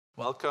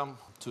welcome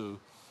to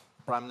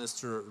Prime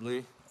Minister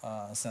Lee,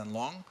 Hsien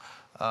Loong.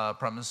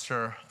 Prime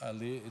Minister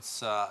Lee,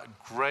 it's a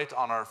great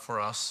honor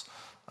for us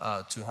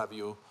to have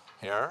you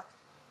here.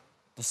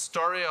 The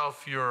story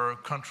of your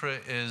country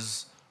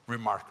is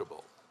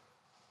remarkable.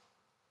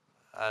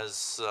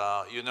 As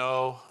you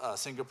know,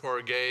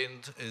 Singapore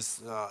gained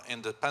its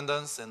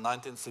independence in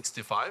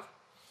 1965,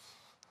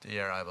 the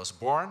year I was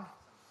born,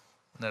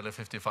 nearly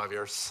 55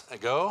 years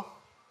ago.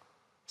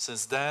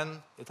 Since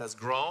then, it has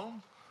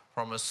grown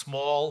from a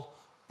small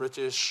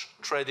British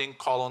trading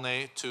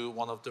colony to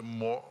one of the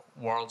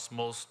world's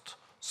most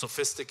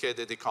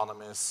sophisticated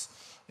economies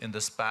in the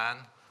span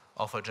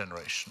of a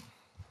generation.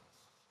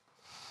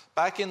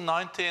 Back in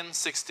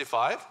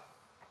 1965,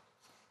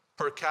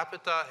 per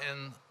capita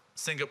in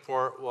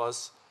Singapore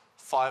was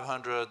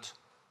 $500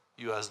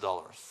 US.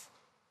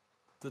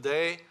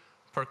 Today,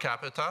 per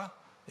capita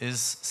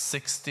is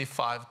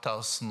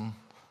 $65,000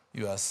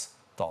 US.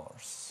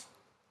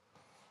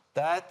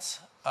 That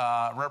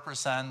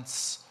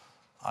represents,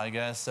 I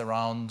guess,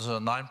 around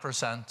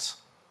 9%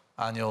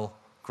 annual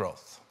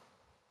growth.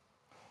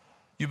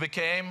 You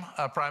became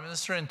a prime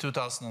minister in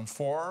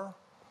 2004.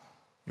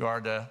 You are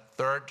the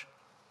third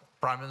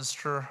prime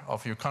minister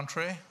of your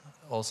country.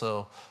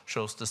 Also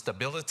shows the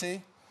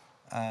stability,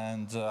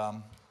 and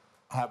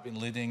have been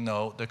leading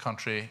now the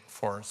country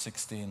for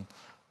 16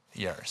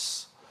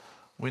 years.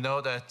 We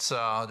know that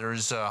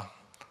there's a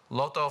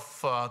lot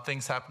of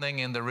things happening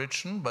in the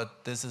region,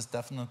 but this is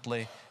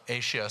definitely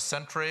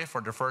Asia-centric.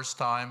 For the first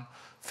time,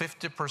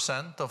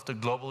 50% of the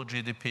global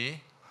GDP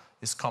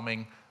is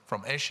coming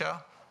from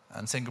Asia,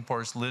 and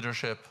Singapore's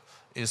leadership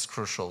is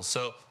crucial.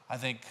 So I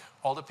think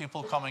all the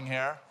people coming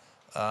here,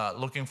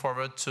 looking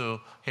forward to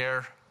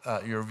hear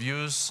your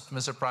views,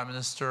 Mr. Prime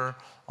Minister,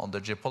 on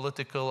the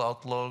geopolitical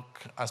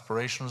outlook,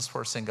 aspirations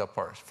for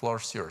Singapore. The floor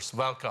is yours.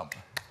 Welcome.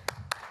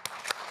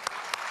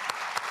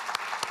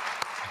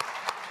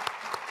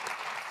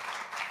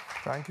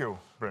 Thank you,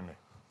 Brinley.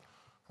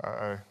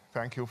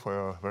 Thank you for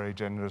your very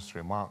generous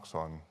remarks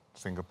on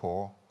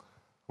Singapore.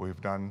 We've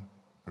done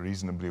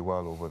reasonably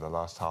well over the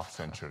last half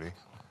century.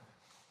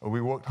 We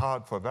worked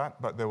hard for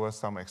that, but there were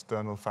some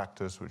external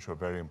factors which were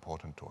very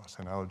important to us,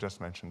 and I'll just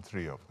mention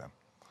three of them: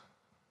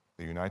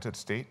 the United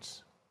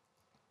States,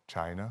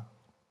 China,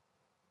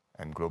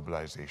 and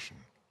globalization.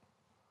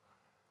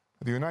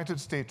 The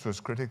United States was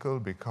critical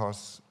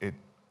because it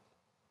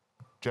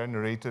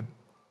generated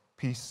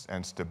peace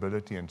and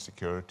stability and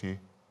security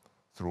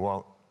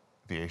throughout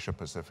the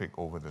Asia-Pacific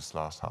over this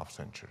last half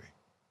century.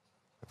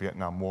 The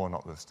Vietnam War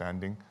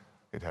notwithstanding,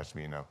 it has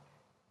been a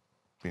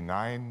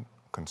benign,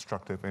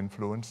 constructive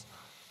influence,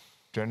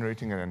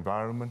 generating an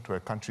environment where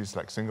countries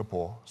like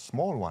Singapore,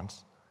 small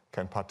ones,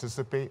 can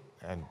participate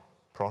and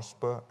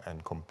prosper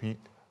and compete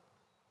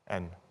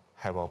and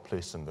have our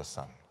place in the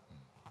sun.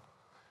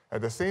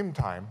 At the same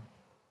time,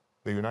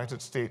 the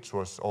United States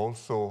was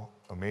also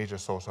a major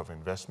source of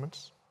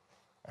investments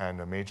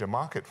and a major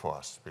market for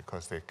us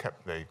because they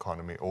kept the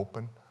economy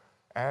open,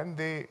 and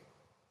they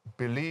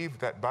believed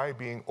that by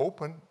being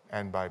open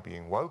and by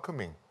being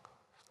welcoming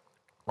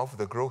of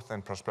the growth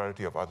and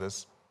prosperity of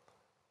others,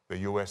 the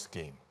US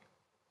gained.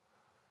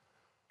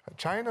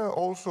 China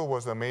also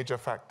was a major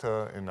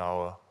factor in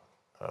our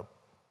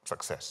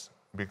success,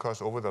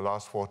 because over the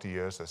last 40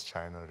 years, as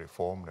China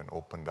reformed and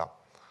opened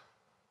up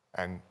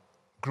and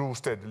grew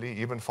steadily,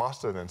 even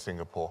faster than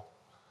Singapore,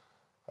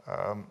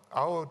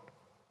 our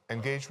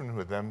engagement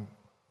with them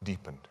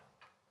deepened.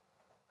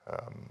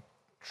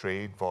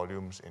 Trade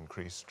volumes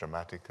increased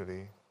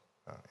dramatically.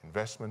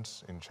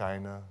 Investments in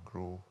China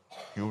grew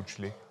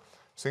hugely.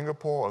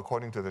 Singapore,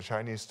 according to the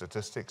Chinese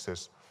statistics,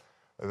 is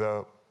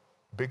the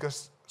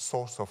biggest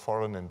source of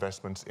foreign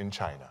investments in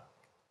China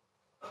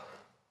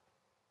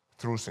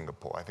through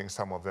Singapore. I think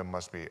some of them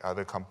must be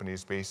other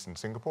companies based in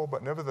Singapore,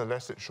 but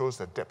nevertheless, it shows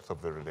the depth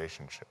of the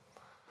relationship.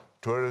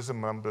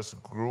 Tourism numbers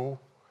grew.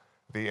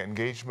 The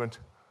engagement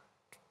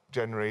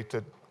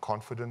generated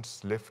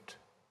confidence, lift,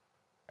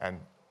 and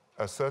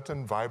a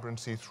certain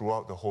vibrancy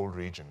throughout the whole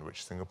region,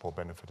 which Singapore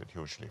benefited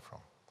hugely from.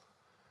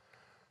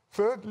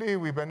 Thirdly,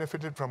 we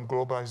benefited from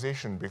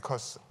globalization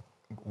because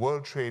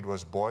world trade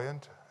was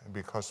buoyant,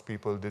 because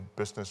people did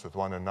business with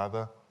one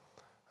another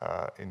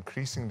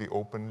increasingly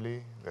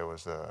openly. There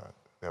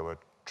were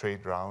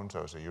trade rounds.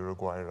 There was a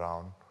Uruguay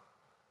round.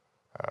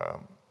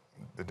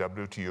 The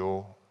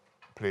WTO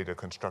played a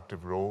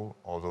constructive role,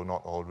 although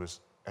not always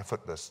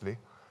effortlessly.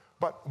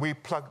 But we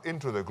plugged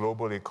into the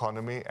global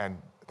economy,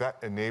 and that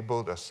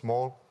enabled a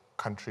small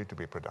country to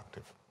be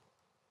productive.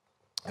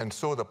 And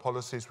so the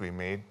policies we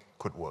made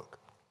could work.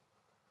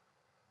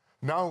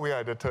 Now we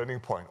are at a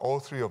turning point. All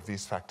three of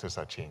these factors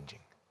are changing.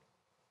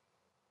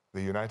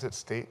 The United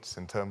States,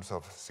 in terms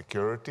of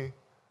security,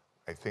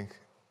 I think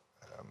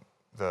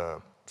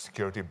the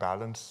security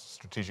balance,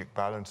 strategic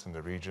balance in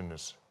the region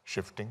is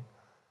shifting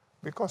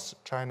because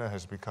China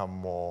has become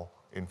more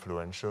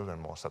influential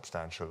and more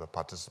substantial a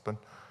participant.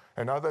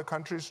 And other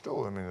countries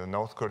too. I mean, the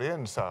North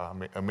Koreans are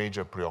a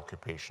major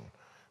preoccupation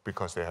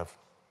because they have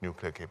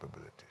nuclear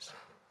capabilities.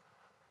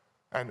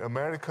 And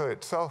America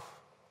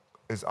itself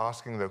is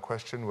asking the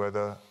question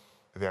whether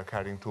they are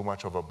carrying too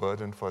much of a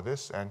burden for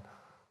this and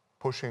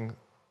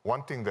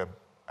wanting their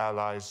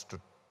allies to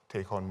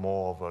take on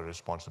more of a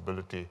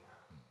responsibility,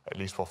 at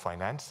least for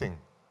financing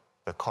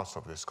the cost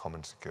of this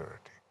common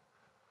security.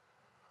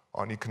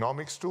 On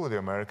economics too, the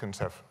Americans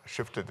have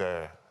shifted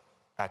their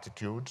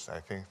attitudes. I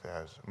think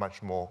there's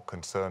much more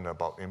concern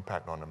about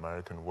impact on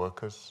American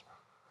workers,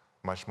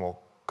 much more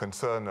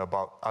concern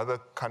about other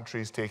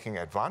countries taking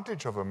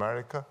advantage of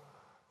America,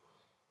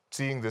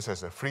 seeing this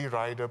as a free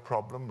rider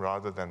problem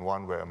rather than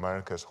one where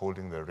America is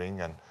holding the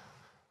ring and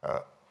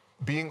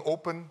being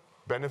open,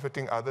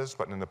 benefiting others,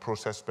 but in the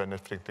process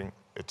benefiting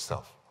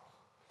itself.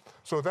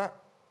 So that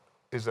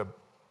is a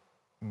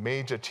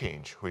major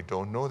change. We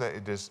don't know that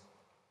it is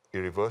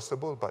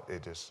irreversible, but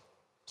it is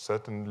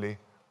certainly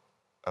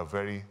a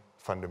very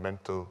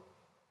fundamental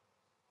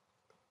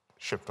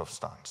shift of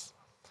stance.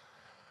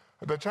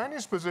 The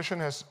Chinese position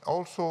has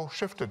also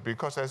shifted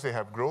because as they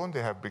have grown,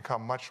 they have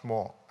become much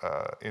more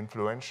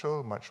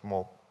influential, much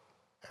more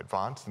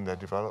advanced in their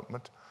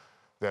development.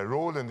 Their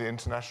role in the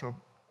international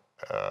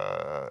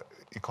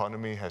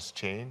economy has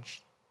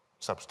changed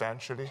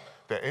substantially.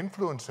 Their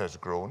influence has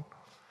grown,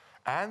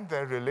 and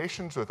their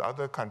relations with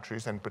other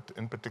countries, and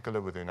in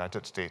particular with the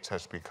United States,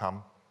 has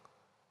become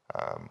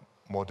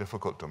more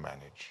difficult to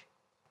manage.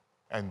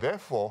 And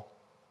therefore,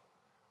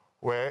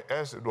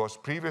 whereas it was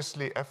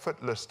previously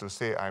effortless to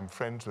say I'm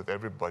friends with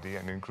everybody,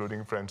 and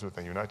including friends with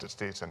the United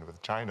States and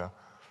with China,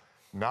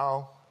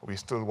 now we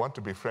still want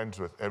to be friends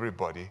with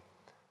everybody,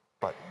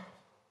 but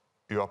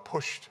you are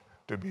pushed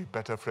to be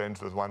better friends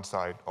with one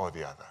side or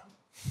the other.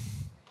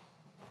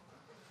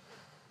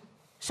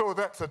 So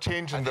that's a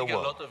change in the world.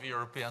 I think a lot of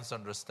Europeans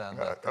understand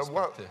that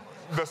perspective.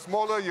 Well, the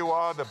smaller you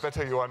are, the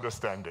better you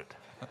understand it.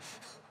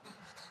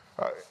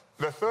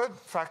 The third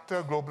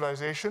factor,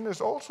 globalization,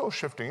 is also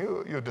shifting.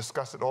 You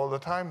discuss it all the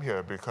time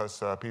here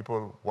because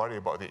people worry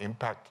about the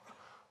impact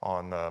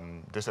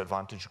on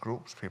disadvantaged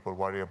groups. People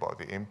worry about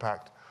the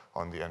impact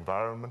on the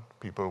environment.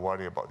 People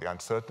worry about the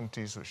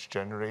uncertainties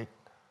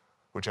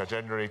which are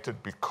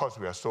generated because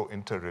we are so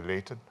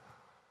interrelated.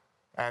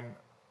 And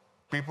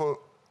people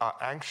are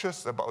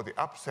anxious about the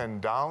ups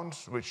and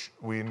downs which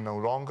we no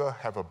longer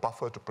have a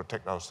buffer to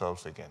protect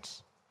ourselves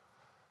against.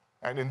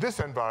 And in this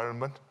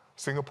environment,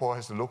 Singapore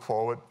has to look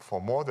forward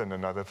for more than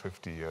another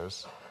 50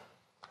 years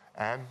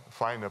and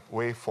find a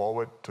way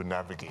forward to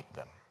navigate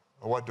them.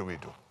 What do we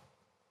do?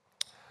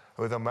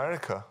 With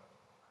America,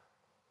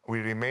 we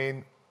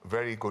remain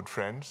very good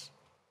friends.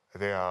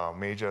 They are a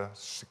major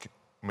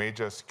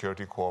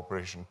security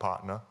cooperation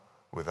partner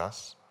with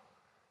us.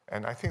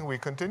 And I think we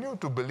continue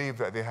to believe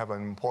that they have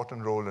an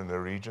important role in the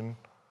region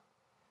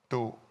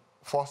to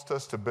foster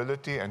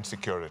stability and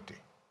security.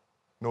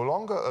 No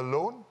longer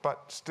alone,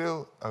 but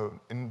still an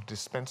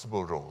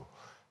indispensable role,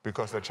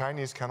 because the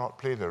Chinese cannot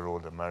play the role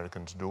the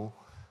Americans do,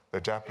 the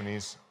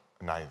Japanese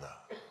neither.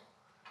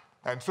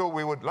 And so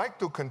we would like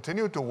to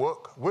continue to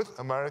work with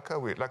America,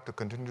 we'd like to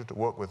continue to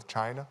work with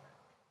China.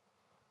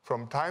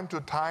 From time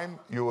to time,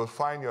 you will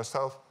find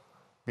yourself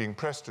being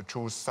pressed to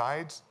choose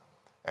sides,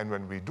 and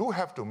when we do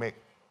have to make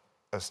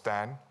a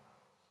stand,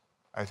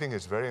 I think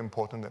it's very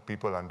important that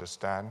people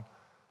understand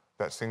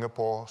that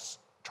Singapore's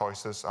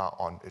choices are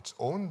on its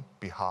own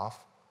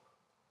behalf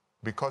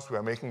because we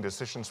are making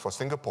decisions for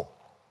Singapore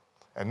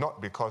and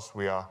not because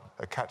we are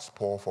a cat's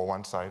paw for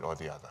one side or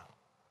the other.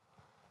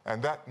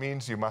 And that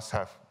means you must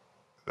have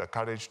the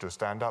courage to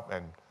stand up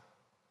and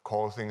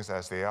call things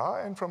as they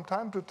are, and from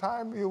time to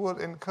time you will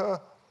incur,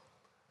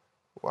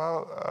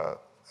 well,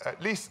 at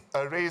least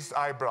a raised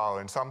eyebrow,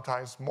 and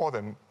sometimes more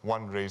than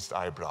one raised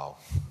eyebrow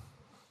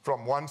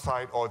from one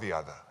side or the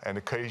other, and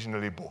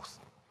occasionally both.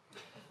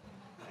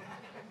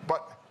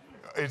 But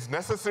it's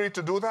necessary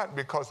to do that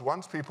because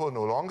once people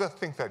no longer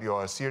think that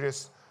you're a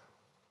serious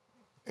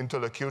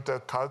interlocutor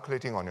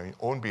calculating on your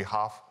own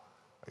behalf,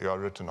 you're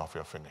written off,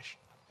 you're finished.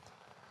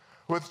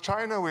 With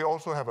China, we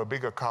also have a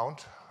big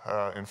account.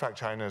 In fact,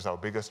 China is our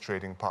biggest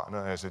trading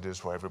partner, as it is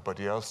for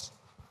everybody else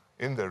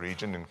in the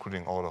region,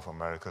 including all of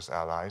America's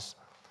allies.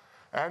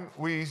 And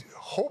we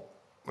hope,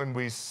 when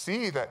we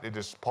see that it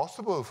is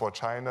possible for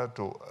China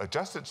to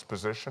adjust its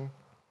position,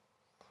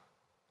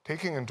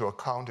 taking into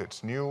account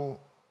its new,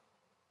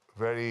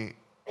 very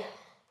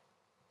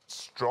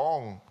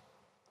strong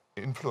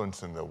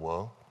influence in the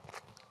world,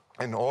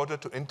 in order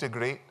to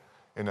integrate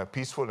in a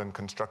peaceful and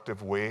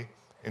constructive way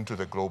into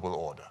the global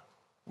order,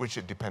 which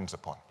it depends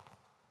upon.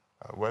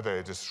 Whether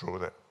it is through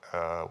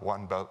the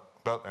One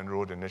Belt and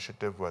Road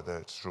Initiative, whether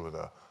it's through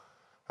the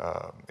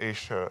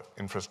Asia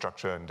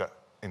Infrastructure and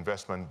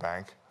Investment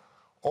Bank,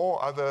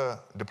 or other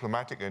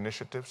diplomatic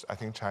initiatives, I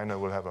think China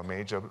will have a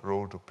major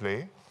role to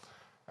play.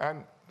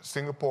 And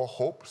Singapore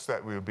hopes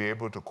that we'll be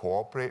able to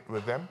cooperate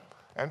with them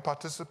and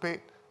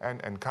participate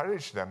and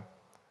encourage them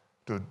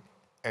to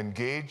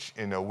engage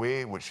in a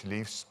way which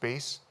leaves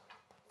space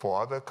for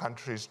other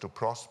countries to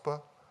prosper,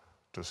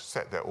 to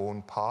set their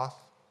own path,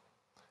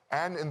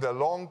 and in the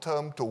long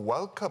term to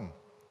welcome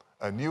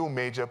a new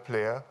major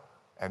player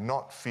and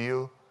not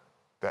feel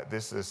that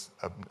this is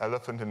an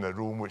elephant in the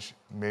room which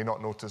may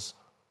not notice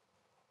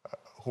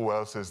who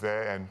else is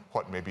there and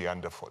what may be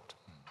underfoot.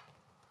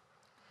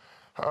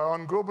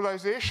 On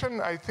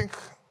globalization, I think,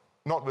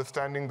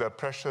 notwithstanding the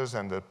pressures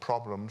and the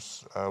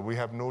problems, we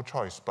have no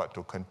choice but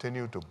to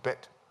continue to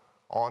bet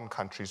on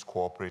countries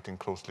cooperating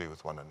closely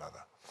with one another.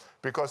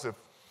 Because if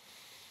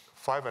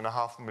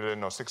 5.5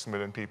 million or 6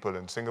 million people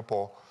in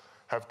Singapore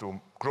have to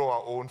grow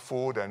our own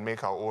food and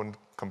make our own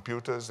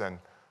computers and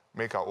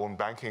make our own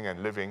banking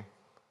and living,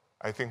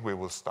 I think we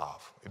will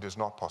starve. It is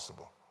not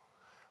possible.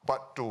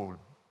 But to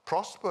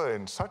prosper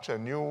in such a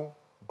new,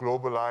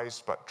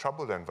 globalized but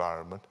troubled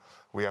environment,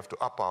 we have to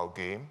up our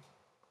game,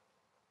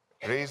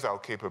 raise our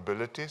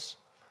capabilities,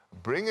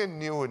 bring in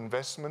new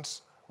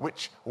investments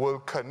which will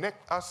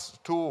connect us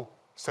to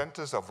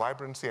centers of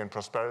vibrancy and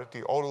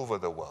prosperity all over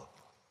the world.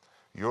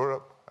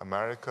 Europe,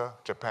 America,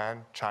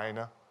 Japan,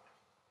 China,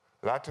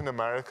 Latin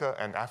America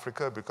and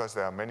Africa, because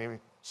there are many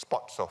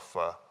spots of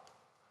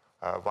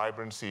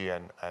vibrancy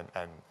and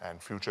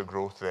future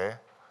growth there.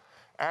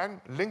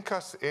 And link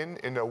us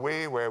in a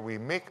way where we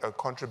make a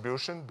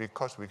contribution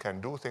because we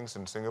can do things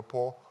in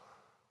Singapore,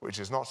 which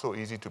is not so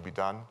easy to be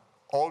done,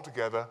 all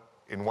together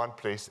in one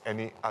place,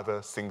 any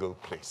other single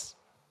place.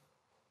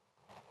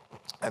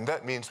 And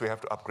that means we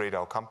have to upgrade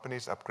our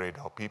companies, upgrade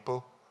our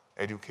people,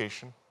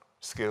 education,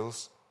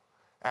 skills,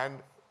 and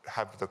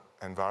have the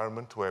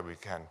environment where we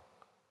can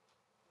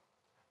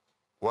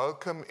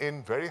welcome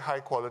in very high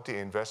quality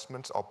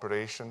investments,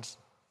 operations,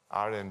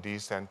 R&D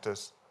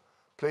centers,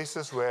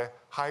 places where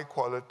high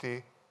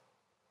quality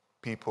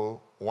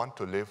people want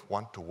to live,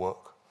 want to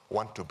work,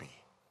 want to be.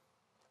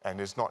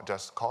 And it's not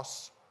just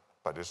costs,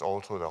 but it's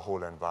also the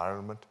whole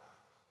environment,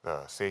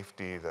 the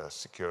safety, the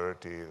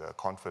security, the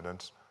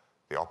confidence,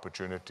 the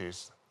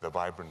opportunities, the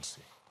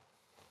vibrancy.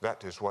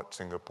 That is what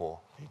Singapore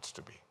needs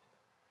to be.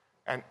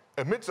 And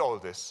amidst all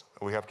this,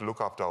 we have to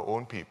look after our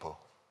own people.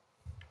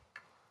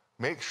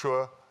 Make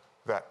sure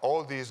that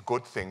all these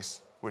good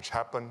things which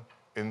happen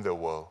in the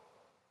world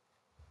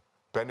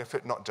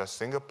benefit not just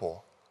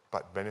Singapore,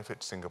 but benefit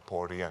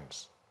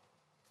Singaporeans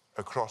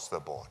across the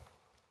board,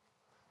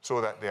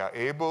 so that they are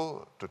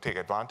able to take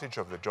advantage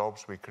of the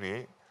jobs we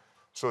create,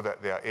 so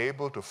that they are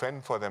able to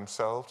fend for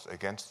themselves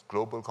against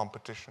global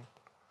competition,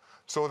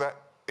 so that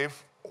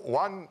if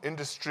one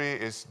industry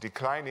is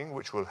declining,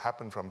 which will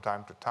happen from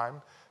time to time,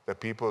 the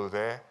people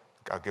there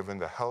are given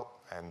the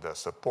help and the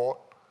support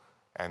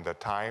and the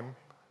time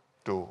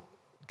to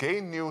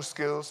gain new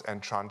skills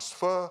and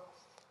transfer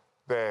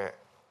their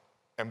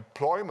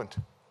employment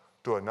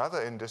to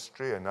another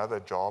industry, another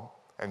job,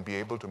 and be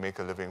able to make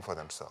a living for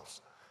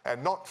themselves.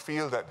 And not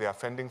feel that they are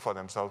fending for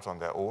themselves on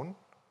their own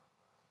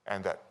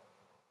and that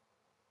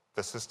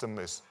the system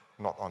is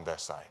not on their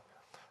side.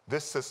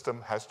 This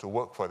system has to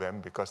work for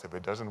them, because if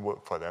it doesn't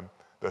work for them,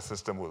 the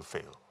system will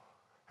fail.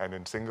 And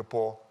in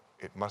Singapore,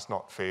 it must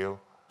not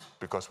fail,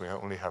 because we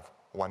only have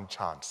one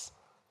chance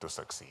to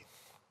succeed.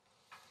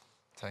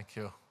 Thank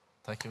you.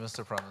 Thank you,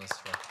 Mr. Prime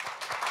Minister.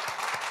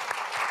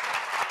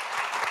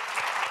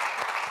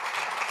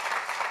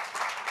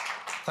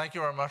 Thank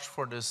you very much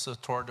for this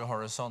tour de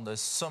horizon.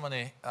 There's so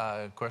many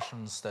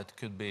questions that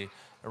could be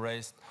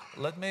raised.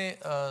 Let me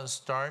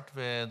start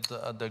with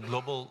the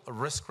global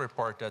risk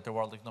report that the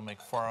World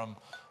Economic Forum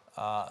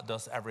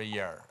does every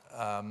year.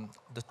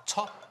 The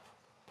top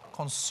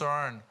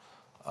concern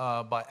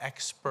by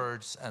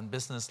experts and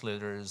business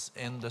leaders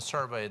in the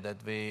survey that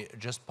we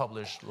just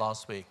published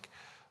last week,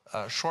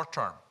 short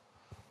term,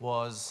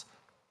 was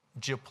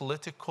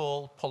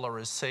geopolitical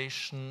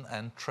polarization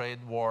and trade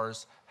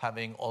wars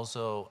having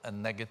also a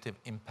negative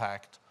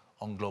impact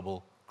on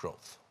global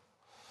growth.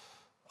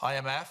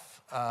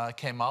 IMF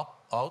came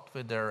out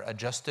with their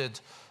adjusted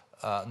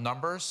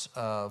numbers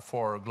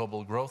for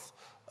global growth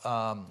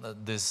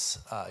this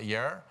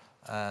year,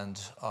 and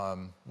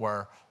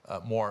were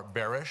more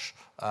bearish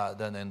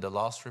than in the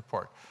last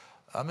report.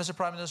 Mr.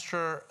 Prime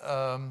Minister,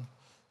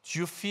 do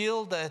you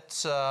feel that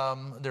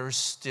there is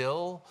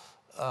still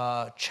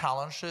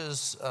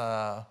challenges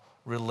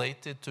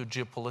related to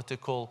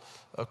geopolitical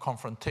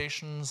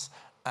confrontations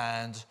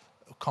and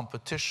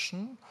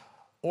competition?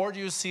 Or do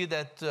you see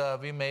that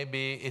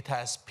it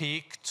has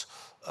peaked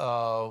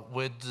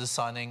with the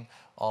signing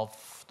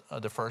of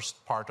the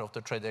first part of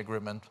the trade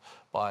agreement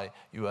by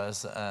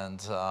US and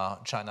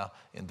China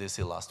in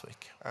DC last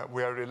week?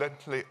 We are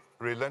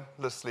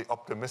relentlessly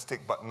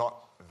optimistic, but not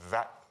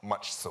that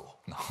much so.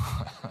 No.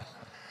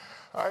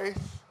 I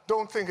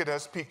don't think it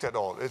has peaked at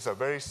all. It's a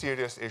very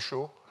serious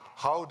issue.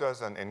 How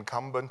does an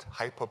incumbent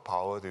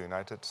hyperpower, the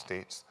United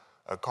States,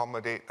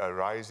 accommodate a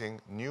rising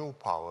new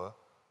power,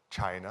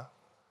 China,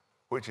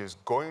 which is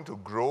going to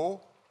grow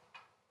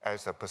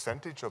as a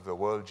percentage of the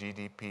world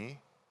GDP,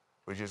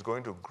 which is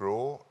going to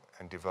grow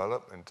and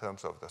develop in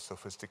terms of the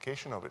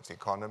sophistication of its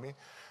economy,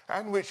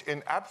 and which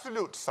in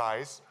absolute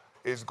size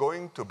is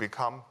going to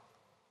become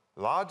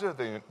larger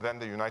than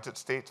the United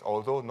States,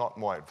 although not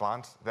more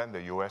advanced than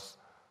the US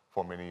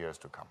for many years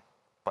to come.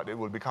 But it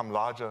will become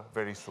larger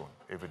very soon,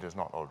 if it is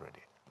not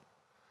already.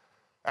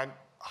 And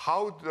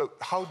how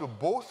do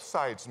both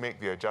sides make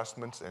the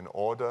adjustments in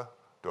order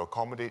to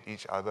accommodate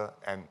each other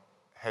and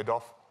head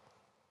off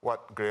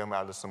what Graham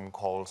Allison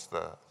calls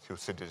the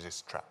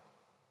Thucydides trap.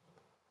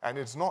 And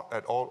it's not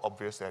at all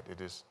obvious that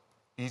it is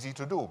easy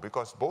to do,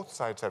 because both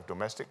sides have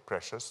domestic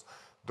pressures.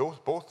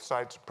 Both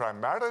sides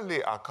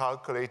primarily are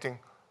calculating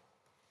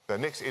the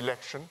next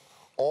election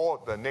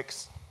or the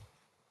next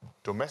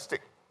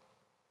domestic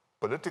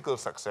political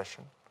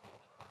succession.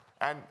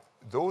 And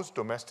those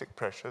domestic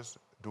pressures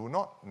do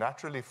not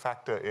naturally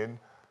factor in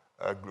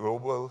a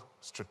global,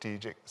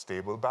 strategic,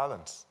 stable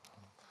balance.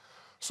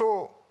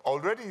 So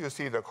already you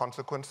see the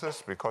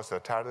consequences, because the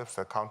tariffs,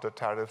 the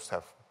counter-tariffs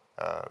have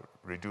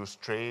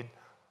reduced trade,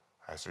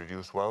 has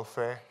reduced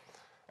welfare,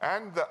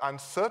 and the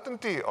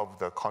uncertainty of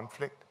the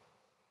conflict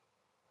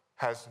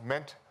has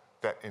meant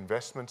that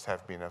investments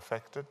have been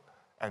affected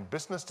and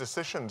business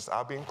decisions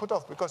are being put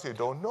off because you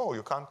don't know,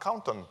 you can't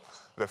count on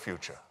the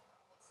future.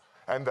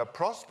 And the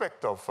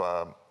prospect of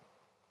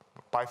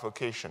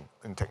bifurcation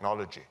in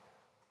technology,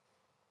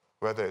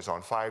 whether it's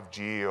on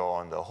 5G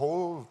or on the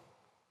whole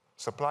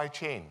supply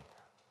chain,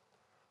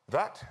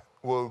 that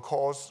will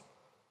cause,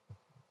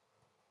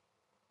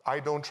 I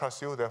don't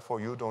trust you,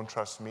 therefore you don't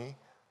trust me,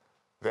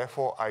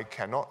 therefore I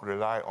cannot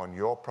rely on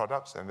your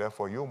products, and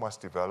therefore you must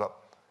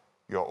develop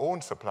your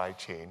own supply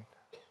chain.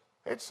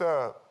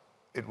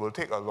 It will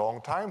take a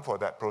long time for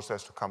that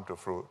process to come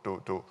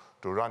to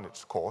run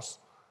its course,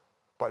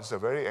 but it's a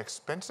very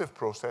expensive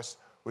process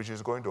which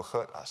is going to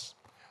hurt us.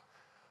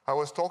 I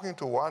was talking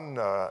to one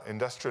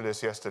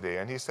industrialist yesterday,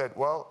 and he said,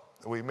 well,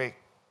 we make,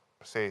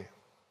 say,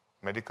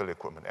 medical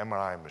equipment,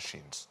 MRI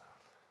machines.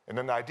 In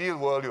an ideal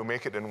world, you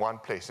make it in one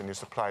place and you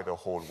supply the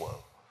whole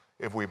world.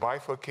 If we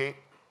bifurcate,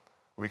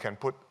 we can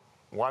put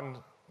one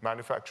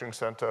manufacturing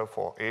center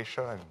for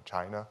Asia and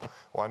China,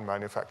 one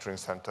manufacturing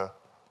center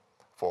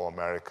for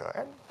America.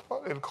 And,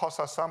 well, it'll cost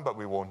us some, but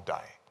we won't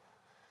die.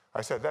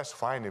 I said, that's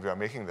fine if you're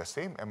making the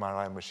same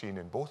MRI machine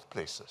in both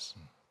places.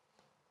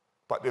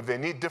 But if they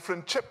need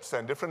different chips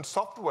and different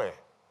software,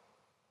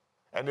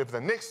 and if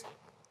the next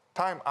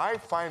time I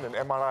find an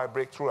MRI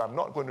breakthrough, I'm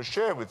not going to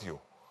share with you,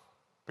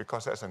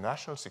 because that's a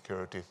national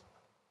security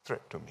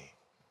threat to me,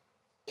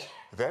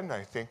 then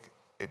I think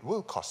it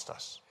will cost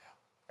us.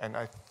 And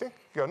I think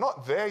you're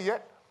not there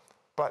yet,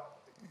 but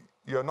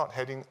you're not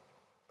heading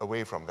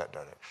away from that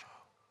direction.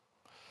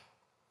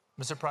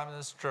 Mr. Prime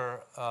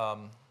Minister,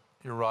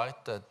 you're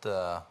right that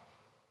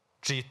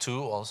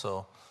G2,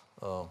 also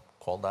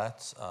called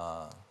that,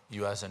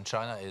 US and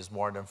China, is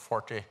more than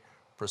 40%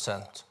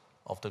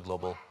 of the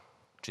global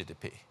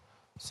GDP.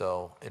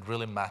 So it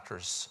really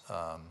matters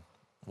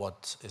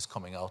what is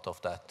coming out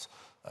of that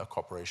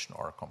cooperation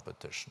or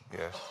competition.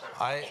 Yes.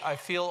 I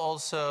feel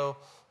also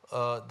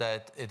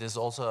that it is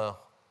also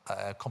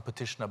a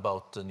competition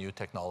about the new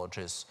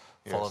technologies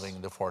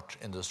following the fourth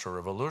industrial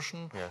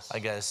revolution. Yes. I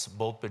guess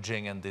both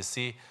Beijing and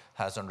DC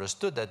has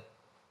understood that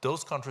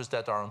those countries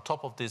that are on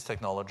top of these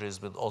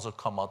technologies will also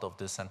come out of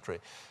this century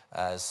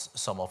as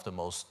some of the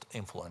most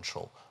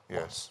influential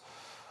ones.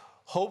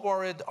 How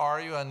worried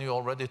are you, and you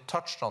already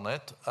touched on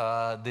it,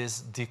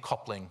 this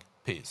decoupling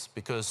piece?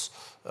 Because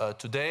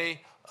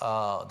today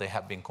they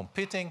have been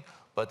competing,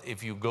 but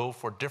if you go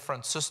for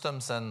different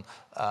systems and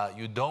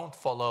you don't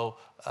follow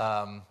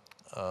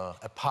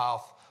a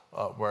path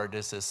where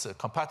this is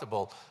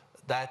compatible,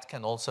 that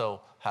can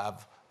also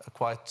have a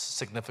quite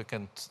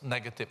significant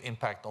negative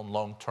impact on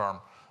long-term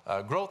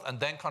growth. And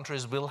then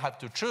countries will have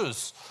to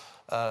choose.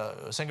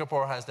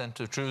 Singapore has then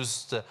to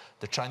choose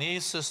the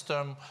Chinese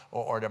system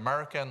or the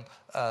American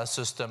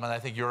system, and I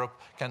think Europe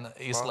can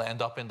easily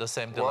end up in the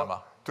same dilemma.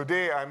 Well,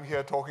 today I'm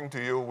here talking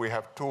to you. We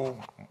have two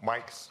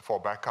mics for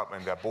backup,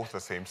 and they're both the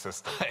same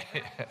system.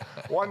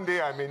 One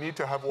day I may need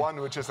to have one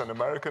which is an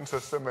American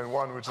system and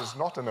one which is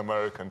not an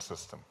American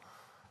system.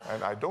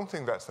 And I don't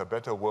think that's a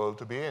better world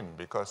to be in,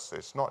 because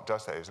it's not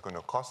just that it's going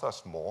to cost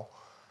us more,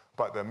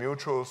 but the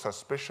mutual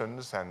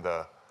suspicions and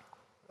the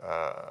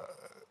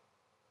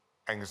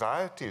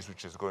anxieties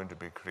which is going to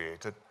be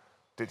created.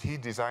 Did he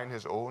design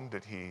his own?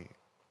 Did he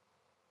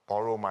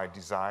borrow my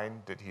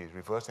design? Did he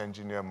reverse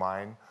engineer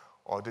mine?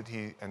 Or did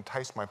he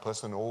entice my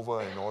person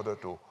over in order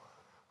to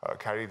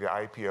carry the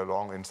IP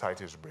along inside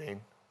his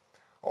brain?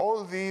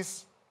 All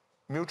these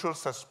mutual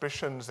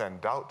suspicions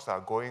and doubts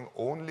are going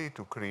only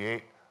to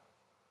create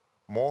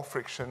more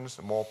frictions,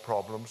 more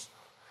problems.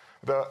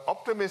 The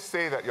optimists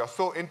say that you're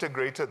so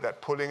integrated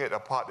that pulling it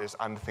apart is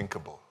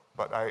unthinkable.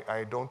 But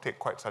I don't take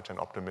quite such an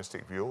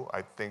optimistic view.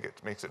 I think it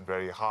makes it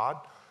very hard.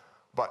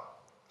 But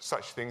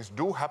such things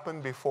do happen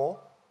before.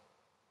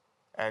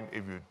 And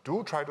if you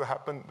do try to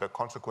happen, the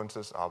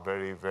consequences are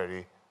very,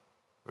 very,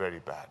 very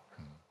bad.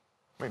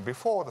 I mean,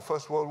 before the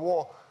First World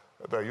War,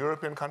 the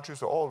European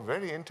countries were all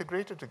very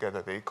integrated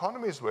together. The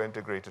economies were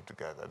integrated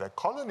together. Their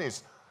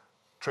colonies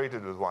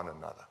traded with one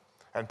another.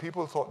 And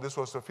people thought this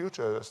was the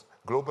future,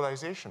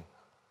 globalization.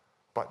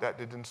 But that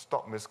didn't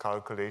stop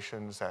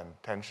miscalculations and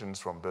tensions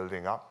from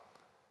building up,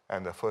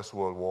 and the First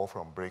World War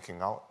from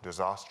breaking out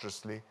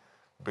disastrously,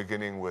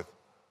 beginning with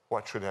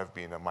what should have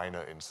been a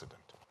minor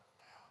incident.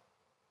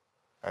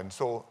 And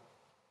so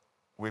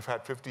we've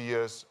had 50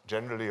 years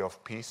generally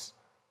of peace.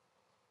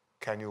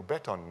 Can you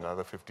bet on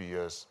another 50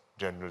 years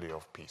generally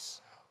of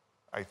peace.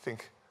 I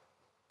think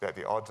that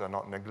the odds are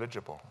not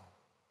negligible.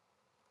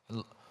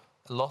 A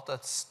lot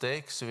at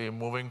stake, so we're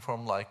moving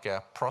from like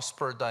a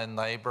prosper thy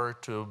neighbor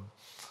to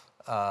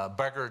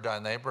beggar thy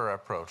neighbor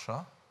approach,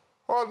 huh?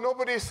 Well,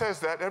 nobody says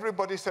that.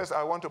 Everybody says,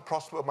 I want to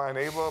prosper my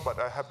neighbor, but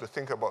I have to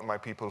think about my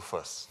people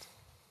first.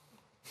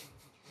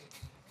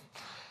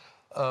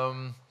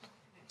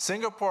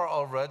 Singapore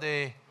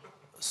already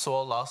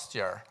saw last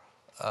year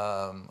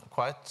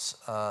quite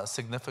a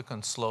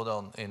significant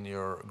slowdown in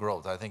your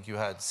growth. I think you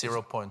had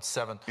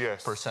 0.7%.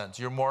 Yes.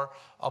 You're more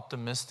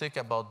optimistic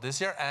about this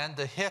year, and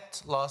the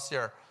hit last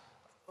year,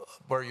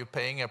 were you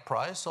paying a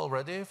price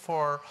already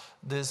for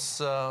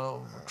this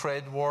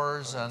trade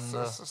wars? And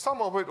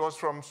some of it was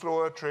from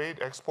slower trade.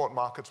 Export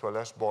markets were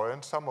less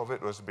buoyant. Some of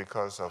it was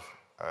because of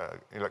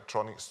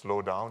electronic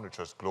slowdown, which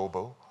was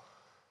global.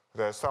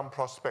 There's some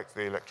prospects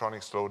the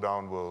electronic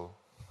slowdown will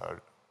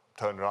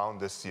turn around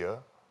this year.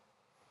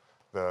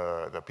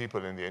 The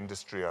people in the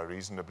industry are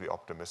reasonably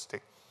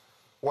optimistic.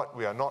 What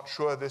we are not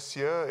sure this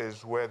year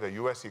is where the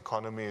US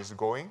economy is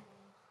going.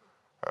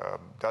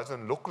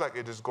 Doesn't look like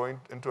it is going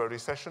into a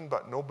recession,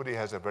 but nobody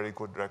has a very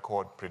good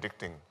record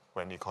predicting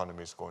when the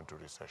economy is going to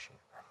recession.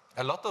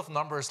 A lot of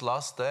numbers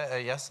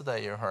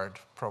yesterday you heard,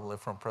 probably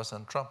from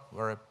President Trump,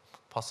 very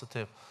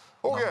positive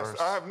numbers. Yes,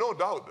 I have no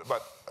doubt,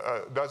 but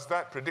does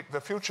that predict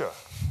the future?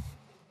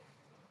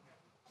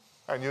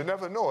 And you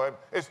never know.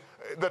 It's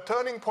the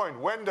turning point,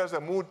 when does a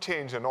mood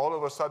change and all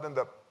of a sudden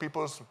the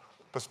people's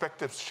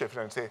perspectives shift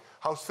and say,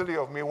 how silly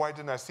of me, why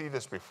didn't I see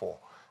this before?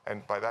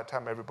 And by that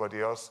time,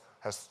 everybody else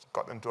has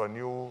got into a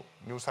new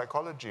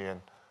psychology and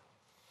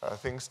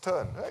things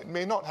turn. It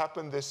may not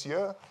happen this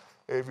year.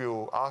 If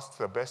you ask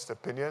the best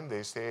opinion,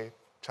 they say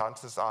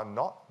chances are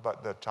not,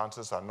 but the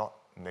chances are not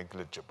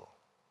negligible.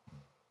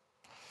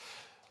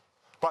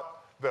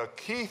 But the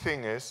key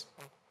thing is,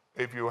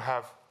 if you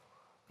have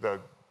the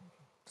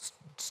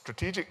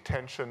strategic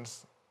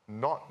tensions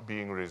not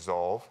being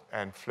resolved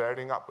and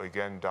flaring up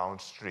again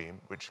downstream,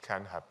 which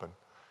can happen,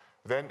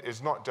 then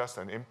it's not just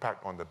an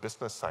impact on the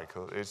business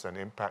cycle, it's an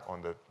impact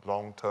on the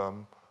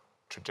long-term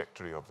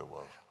trajectory of the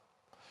world.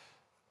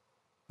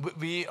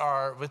 We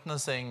are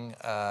witnessing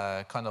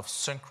a kind of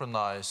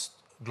synchronized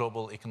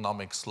global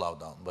economic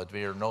slowdown, but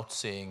we are not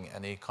seeing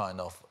any kind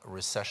of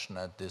recession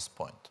at this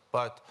point.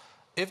 But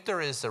if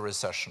there is a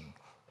recession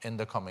in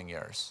the coming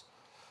years,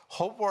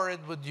 how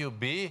worried would you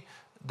be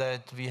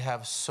that we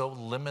have so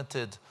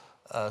limited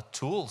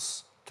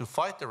tools to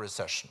fight the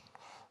recession?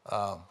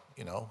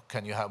 You know,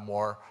 can you have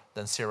more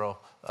than zero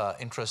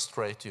interest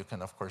rate? You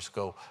can, of course,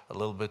 go a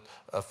little bit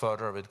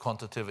further with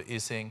quantitative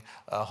easing.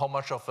 How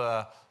much of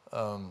a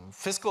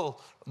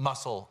fiscal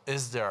muscle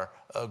is there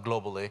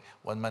globally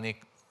when many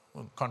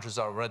countries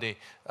are already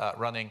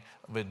running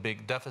with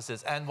big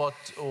deficits? And what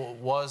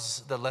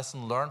was the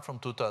lesson learned from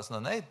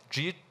 2008?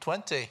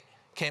 G20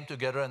 came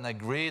together and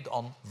agreed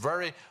on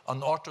very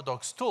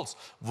unorthodox tools.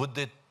 Would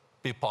it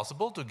be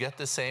possible to get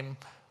the same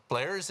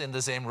players in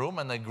the same room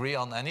and agree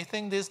on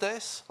anything these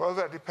days? Well,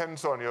 that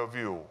depends on your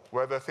view.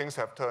 Whether things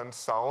have turned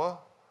sour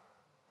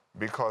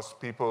because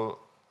people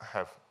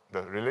have,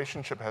 the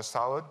relationship has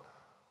soured,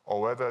 or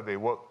whether they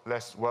work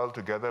less well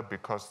together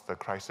because the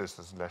crisis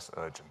is less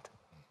urgent.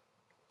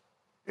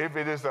 If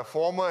it is the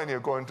former and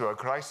you're going to a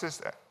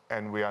crisis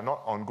and we are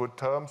not on good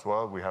terms,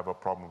 well, we have a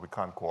problem, we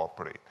can't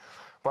cooperate.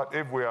 But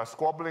if we are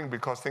squabbling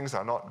because things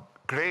are not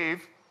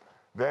grave,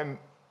 then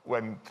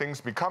when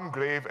things become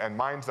grave and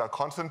minds are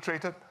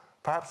concentrated,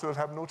 perhaps we'll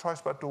have no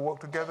choice but to work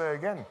together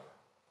again.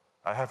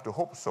 I have to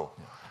hope so.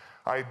 Yeah.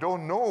 I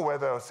don't know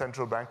whether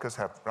central bankers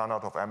have run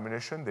out of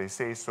ammunition. They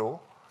say so.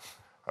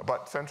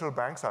 But central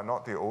banks are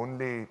not the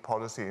only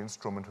policy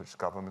instrument which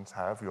governments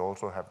have. You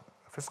also have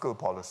fiscal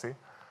policy.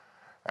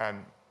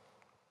 And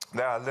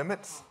there are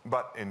limits,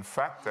 but in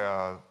fact, there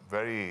are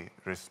very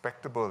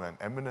respectable and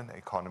eminent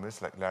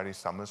economists like Larry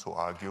Summers who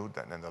argued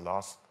that in the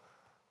last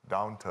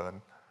downturn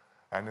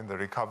and in the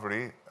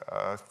recovery,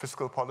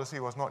 fiscal policy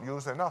was not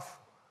used enough.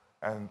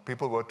 And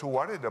people were too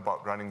worried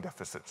about running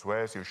deficits,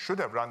 whereas you should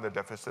have run the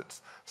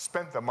deficits,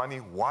 spent the money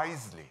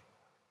wisely,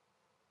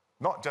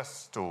 not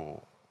just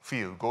to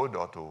feel good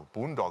or to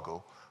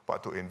boondoggle,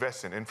 but to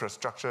invest in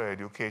infrastructure,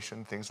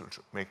 education, things which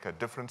make a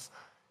difference,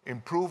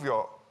 improve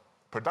your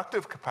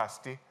productive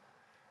capacity,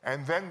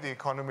 and then the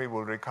economy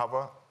will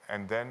recover,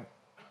 and then,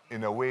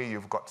 in a way,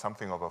 you've got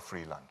something of a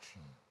free lunch.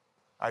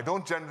 I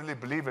don't generally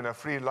believe in a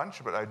free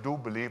lunch, but I do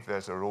believe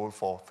there's a role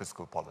for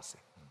fiscal policy.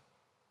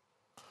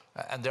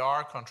 And there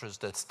are countries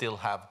that still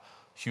have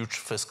huge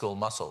fiscal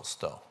muscles,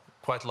 though.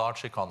 Quite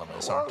large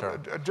economies, aren't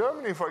there?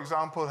 Germany, for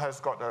example,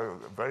 has got a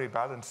very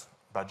balanced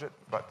budget,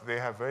 but they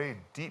have very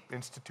deep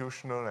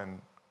institutional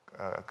and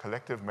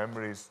collective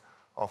memories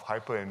of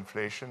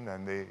hyperinflation,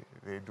 and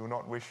they do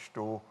not wish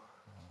to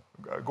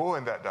go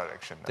in that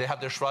direction. They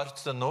have the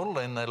Schwarze Null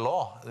in the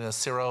law, the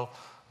zero,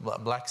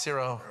 black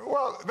zero.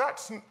 Well,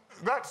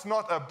 that's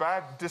not a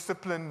bad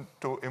discipline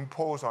to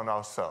impose on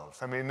ourselves.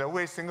 I mean, in a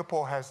way,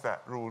 Singapore has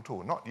that rule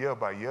too, not year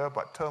by year,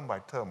 but term by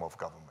term of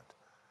government.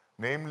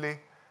 Namely,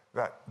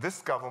 that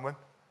this government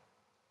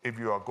if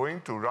you are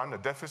going to run a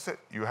deficit,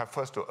 you have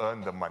first to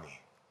earn the money.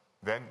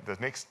 Then the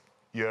next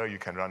year you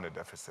can run a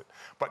deficit.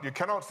 But you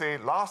cannot say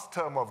last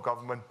term of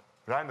government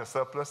ran a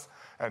surplus,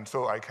 and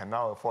so I can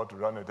now afford to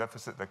run a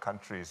deficit, the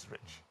country is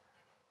rich.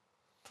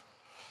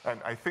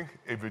 And I think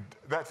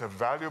that's a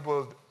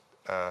valuable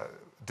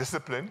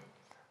discipline,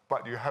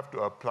 but you have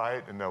to apply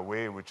it in a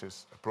way which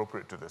is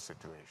appropriate to the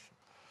situation.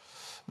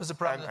 Mr.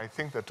 President. And I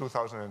think the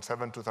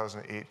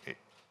 2007-2008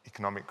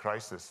 economic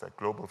crisis, that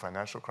global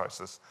financial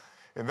crisis,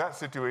 in that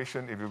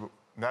situation, if you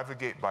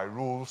navigate by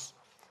rules,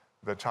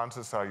 the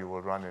chances are you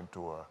will run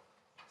into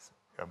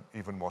an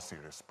even more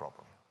serious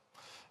problem.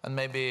 And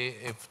maybe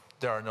if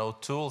there are no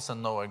tools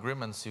and no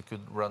agreements, you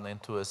could run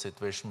into a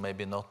situation,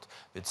 maybe not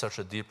with such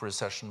a deep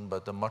recession,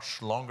 but a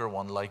much longer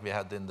one like we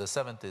had in the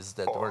 70s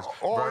that was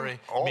very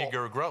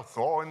meager growth.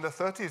 Or in the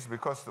 30s,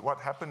 because what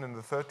happened in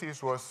the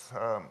 30s was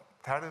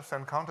tariffs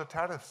and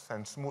counter-tariffs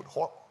and smooth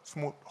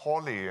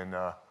Hawley in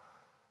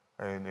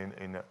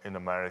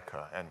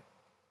America. And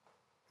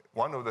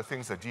one of the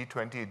things the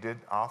G20 did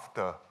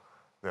after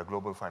the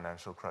global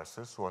financial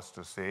crisis was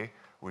to say,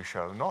 we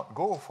shall not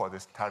go for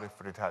this tariff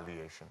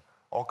retaliation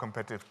or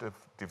competitive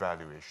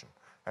devaluation.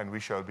 And we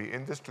shall be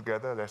in this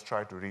together. Let's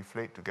try to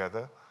reflate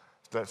together.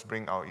 Let's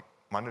bring our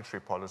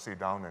monetary policy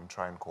down and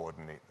try and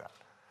coordinate that.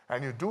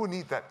 And you do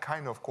need that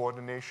kind of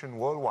coordination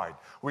worldwide.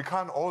 We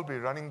can't all be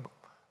running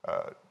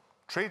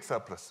trade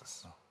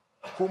surpluses. No.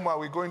 Whom are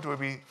we going to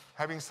be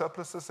having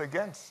surpluses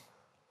against?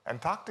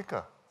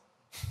 Antarctica.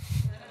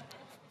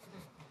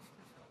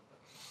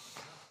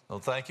 Well,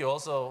 thank you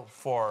also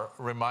for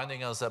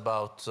reminding us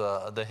about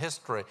the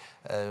history.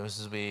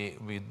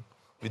 We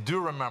do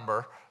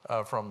remember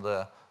from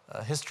the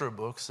history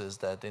books is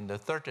that in the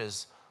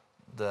 30s,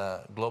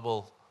 the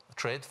global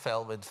trade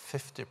fell with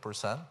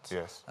 50%.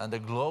 Yes. And the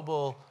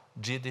global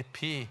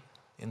GDP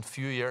in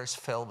few years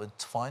fell with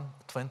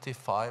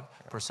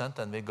 25%,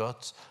 and we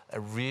got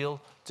a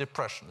real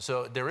depression.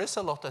 So there is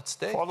a lot at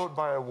stake. Followed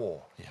by a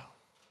war. Yeah.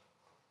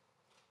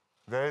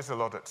 There is a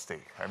lot at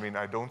stake. I mean,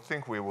 I don't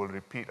think we will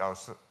repeat our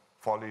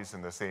follies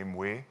in the same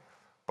way,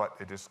 but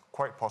it is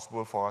quite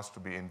possible for us to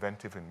be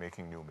inventive in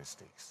making new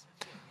mistakes.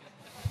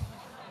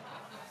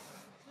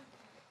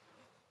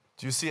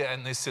 Do you see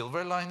any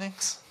silver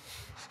linings?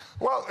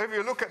 Well, if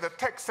you look at the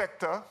tech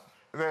sector,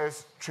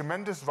 there's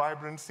tremendous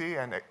vibrancy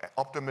and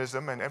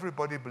optimism, and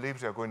everybody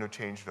believes they're going to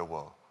change the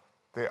world.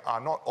 They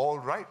are not all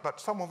right, but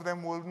some of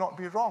them will not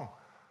be wrong.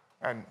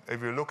 And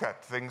if you look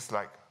at things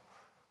like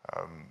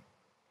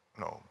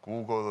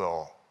Google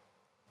or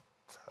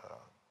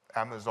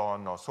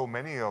Amazon or so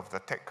many of the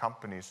tech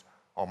companies,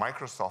 or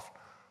Microsoft,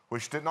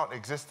 which did not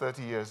exist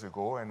 30 years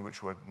ago and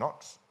which were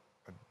not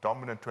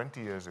dominant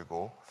 20 years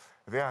ago,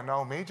 they are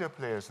now major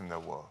players in the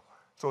world.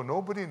 So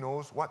nobody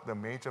knows what the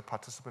major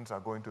participants are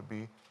going to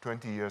be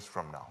 20 years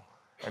from now.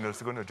 And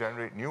it's going to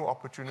generate new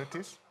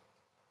opportunities,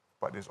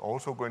 but it's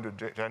also going to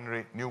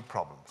generate new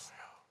problems.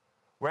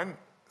 When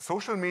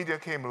social media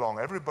came along,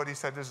 everybody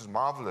said this is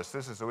marvelous,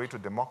 this is a way to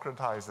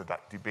democratize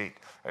that debate,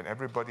 and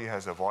everybody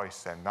has a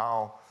voice, and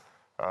now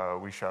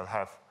we shall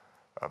have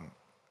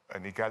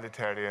an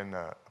egalitarian,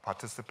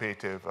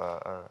 participative,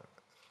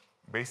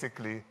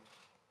 basically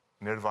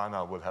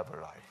nirvana will have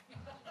arrived.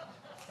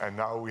 And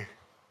now we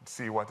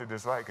see what it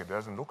is like. It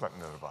doesn't look like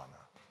nirvana.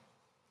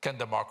 Can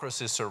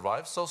democracy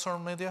survive social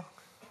media?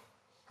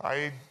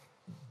 I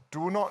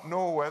do not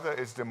know whether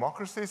it's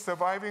democracy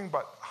surviving,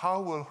 but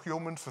how will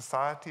human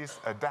societies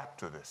adapt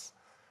to this?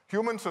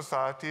 Human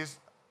societies,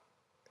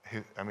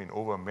 I mean,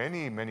 over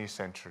many, many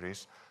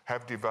centuries,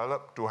 have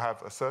developed to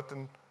have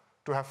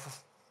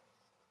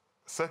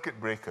circuit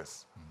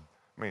breakers.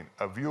 I mean,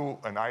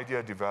 an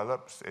idea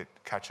develops, it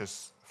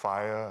catches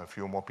fire, a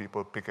few more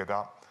people pick it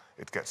up,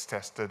 it gets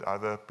tested,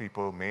 other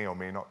people may or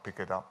may not pick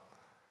it up.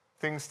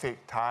 Things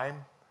take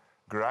time.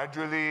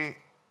 Gradually,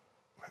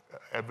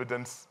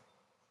 evidence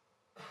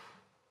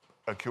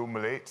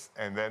accumulates,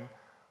 and then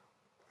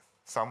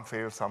some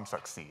fail, some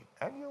succeed,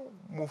 and you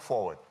move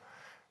forward.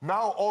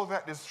 Now all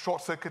that is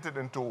short-circuited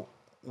into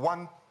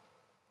one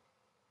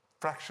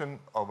fraction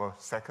of a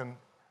second,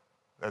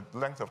 the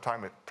length of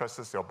time it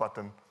presses your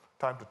button,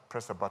 time to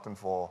press a button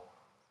for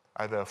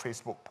either a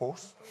Facebook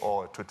post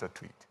or a Twitter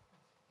tweet.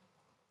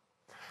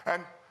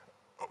 And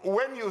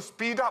when you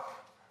speed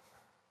up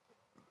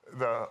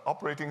the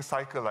operating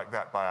cycle like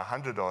that by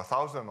 100 or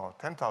 1,000 or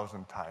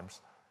 10,000 times,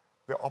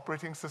 the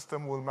operating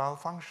system will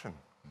malfunction.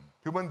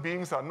 Human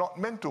beings are not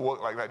meant to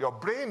work like that. Your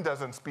brain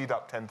doesn't speed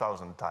up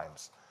 10,000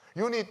 times.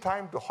 You need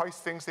time to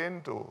hoist things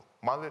in, to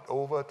mull it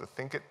over, to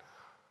think it,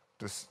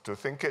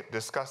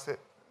 discuss it,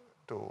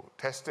 to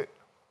test it,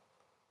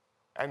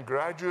 and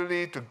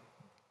gradually to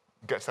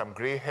get some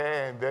gray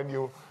hair, and then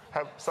you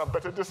have some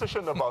better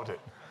decision about it.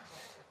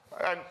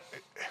 And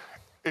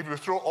if you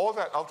throw all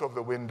that out of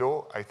the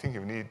window, I think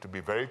you need to be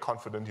very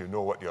confident you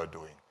know what you're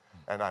doing.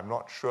 And I'm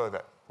not sure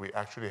that we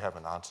actually have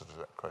an answer to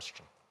that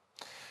question.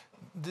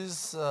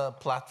 These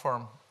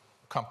platform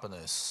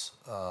companies,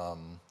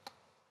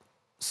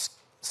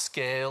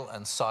 scale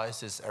and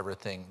size is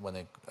everything.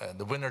 When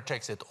the winner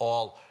takes it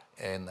all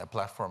in a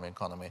platform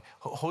economy.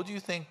 How do you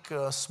think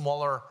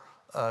smaller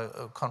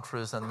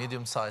countries and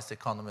medium-sized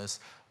economies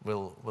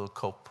will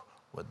cope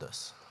with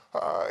this?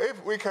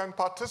 If we can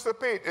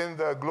participate in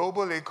the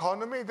global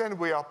economy, then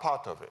we are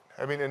part of it.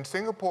 I mean, in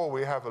Singapore,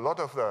 we have a lot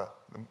of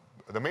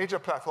the major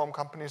platform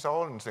companies are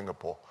all in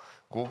Singapore.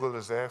 Google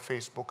is there,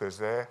 Facebook is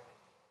there,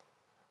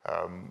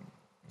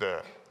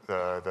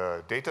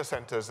 the data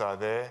centers are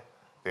there,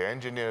 the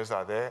engineers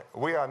are there.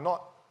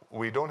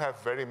 We don't have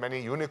very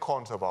many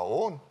unicorns of our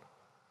own,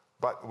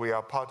 but we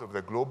are part of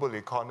the global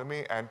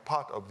economy and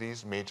part of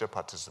these major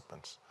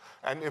participants.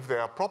 And if there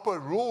are proper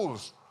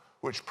rules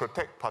which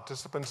protect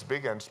participants,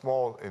 big and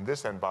small, in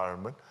this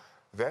environment,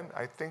 then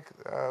I think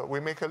we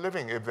make a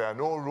living. If there are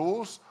no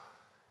rules,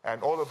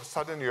 and all of a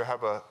sudden you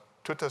have a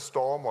Twitter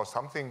storm or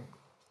something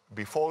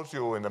befalls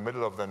you in the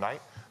middle of the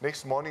night,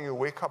 next morning you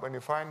wake up and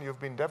you find you've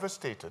been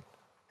devastated.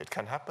 It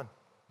can happen.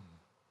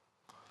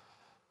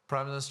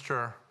 Prime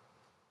Minister,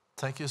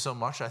 thank you so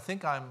much. I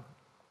think I'm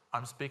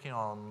speaking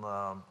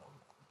on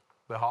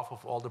behalf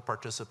of all the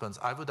participants.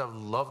 I would have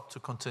loved to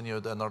continue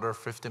another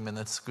 50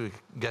 minutes to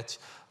get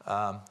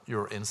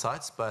your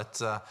insights,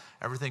 but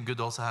everything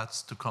good also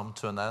has to come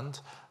to an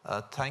end.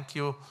 Thank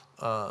you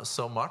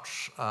so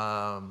much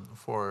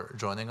for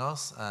joining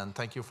us, and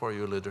thank you for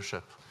your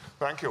leadership.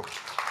 Thank you.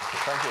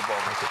 Thank you,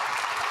 Bob. Thank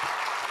you.